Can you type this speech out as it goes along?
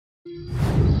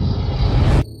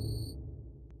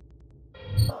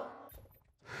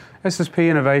SSP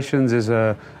Innovations is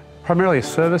primarily a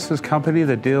services company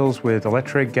that deals with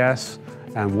electric, gas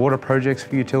and water projects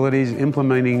for utilities,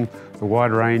 implementing the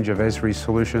wide range of Esri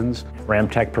solutions.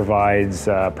 RAMTeCH provides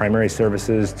primary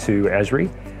services to Esri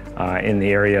in the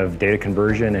area of data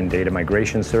conversion and data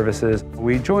migration services.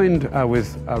 We joined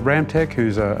with RAMTeCH,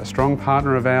 who's a strong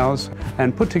partner of ours,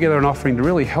 and put together an offering to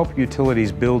really help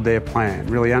utilities build their plan,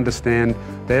 really understand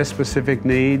their specific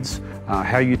needs,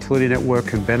 how utility network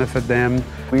can benefit them.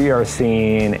 We are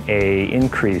seeing an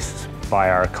increase by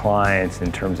our clients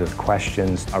in terms of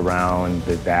questions around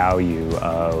the value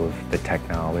of the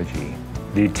technology.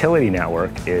 The utility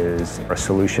network is a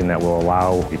solution that will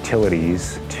allow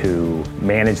utilities to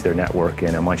manage their network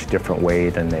in a much different way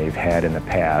than they've had in the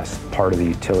past. Part of the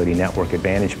Utility Network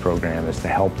Advantage program is to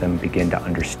help them begin to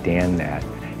understand that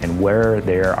and where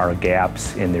there are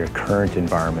gaps in their current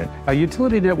environment. Our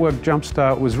Utility Network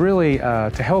Jumpstart was really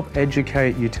to help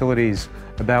educate utilities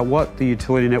about what the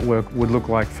utility network would look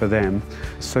like for them.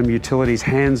 Some utilities'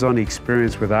 hands-on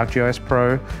experience with ArcGIS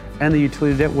Pro and the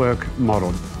utility network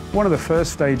model. One of the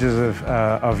first stages of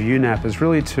UNAP is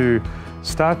really to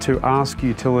start to ask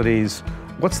utilities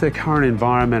what's their current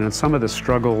environment and some of the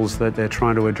struggles that they're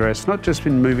trying to address, not just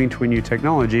in moving to a new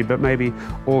technology, but maybe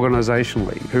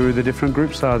organizationally. Who the different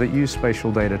groups are that use spatial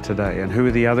data today, and who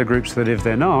are the other groups that, if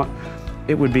they're not,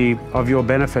 it would be of your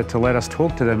benefit to let us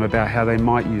talk to them about how they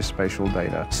might use spatial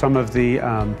data. Some of the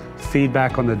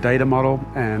feedback on the data model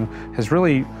has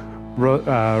really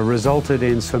resulted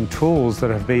in some tools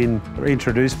that have been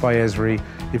introduced by Esri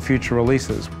in future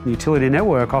releases. The utility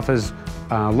network offers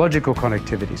logical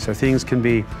connectivity, so things can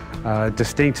be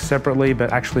distinct separately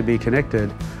but actually be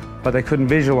connected, but they couldn't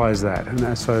visualize that.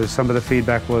 And so some of the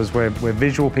feedback was we're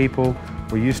visual people,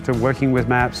 we're used to working with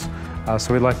maps,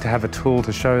 so we'd like to have a tool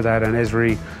to show that, and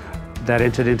Esri that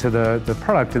entered into the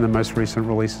product in the most recent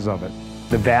releases of it.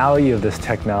 The value of this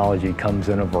technology comes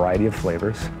in a variety of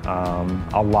flavors.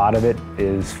 A lot of it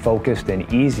is focused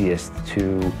and easiest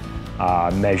to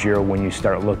measure when you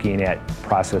start looking at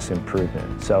process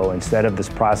improvement. So instead of this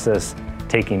process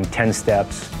taking 10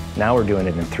 steps, now we're doing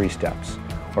it in 3 steps.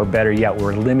 Or better yet,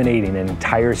 we're eliminating an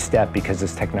entire step because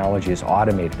this technology has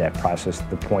automated that process to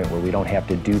the point where we don't have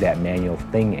to do that manual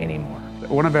thing anymore.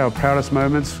 One of our proudest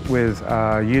moments with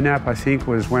UNAP, I think,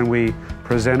 was when we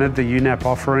presented the UNAP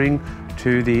offering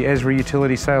to the Esri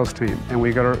utility sales team, and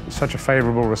we got such a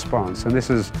favorable response. And this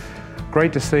is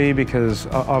great to see because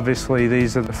obviously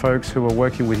these are the folks who are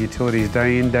working with utilities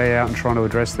day in, day out and trying to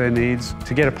address their needs.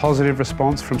 To get a positive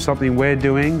response from something we're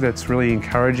doing that's really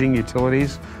encouraging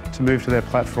utilities to move to their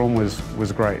platform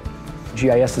was great.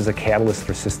 GIS is a catalyst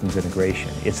for systems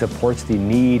integration. It supports the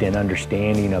need and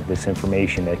understanding of this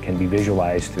information that can be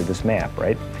visualized through this map,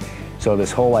 right? So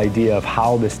this whole idea of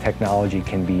how this technology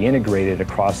can be integrated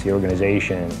across the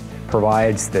organization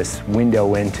provides this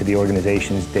window into the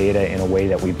organization's data in a way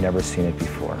that we've never seen it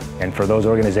before. And for those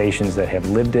organizations that have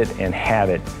lived it and have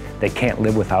it, they can't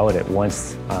live without it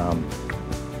once,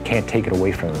 can't take it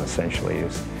away from them essentially,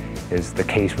 is the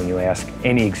case when you ask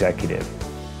any executive.